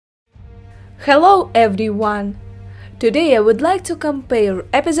Hello everyone! Today I would like to compare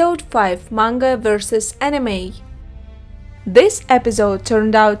episode 5 manga versus anime. This episode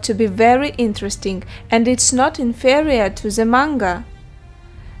turned out to be very interesting and it's not inferior to the manga.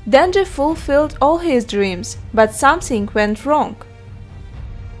 Denji fulfilled all his dreams, but something went wrong.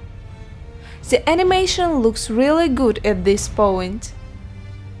 The animation looks really good at this point.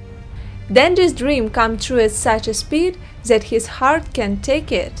 Denji's dream came true at such a speed that his heart can't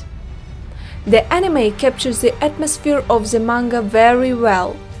take it. The anime captures the atmosphere of the manga very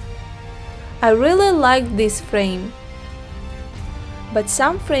well. I really like this frame. But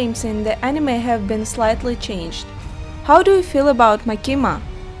some frames in the anime have been slightly changed. How do you feel about Makima?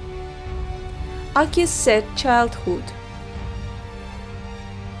 Aki's sad childhood.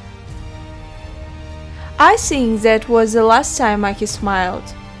 I think that was the last time Aki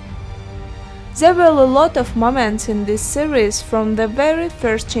smiled. There were a lot of moments in this series from the very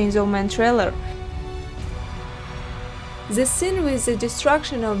first Chainsaw Man trailer. The scene with the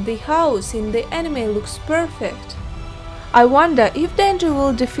destruction of the house in the anime looks perfect. I wonder if Denji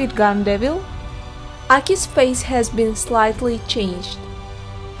will defeat Gun Devil? Aki's face has been slightly changed.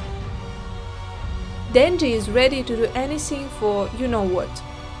 Denji is ready to do anything for you-know-what.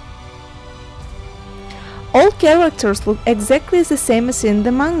 All characters look exactly the same as in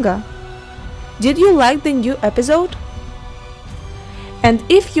the manga. Did you like the new episode? And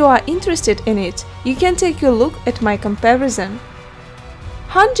if you are interested in it, you can take a look at my comparison.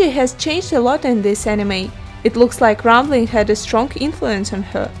 Hanji has changed a lot in this anime. It looks like Rumbling had a strong influence on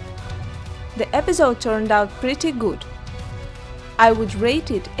her. The episode turned out pretty good. I would rate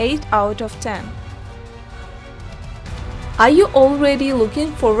it 8 out of 10. Are you already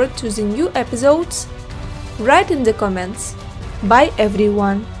looking forward to the new episodes? Write in the comments. Bye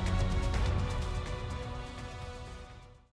everyone!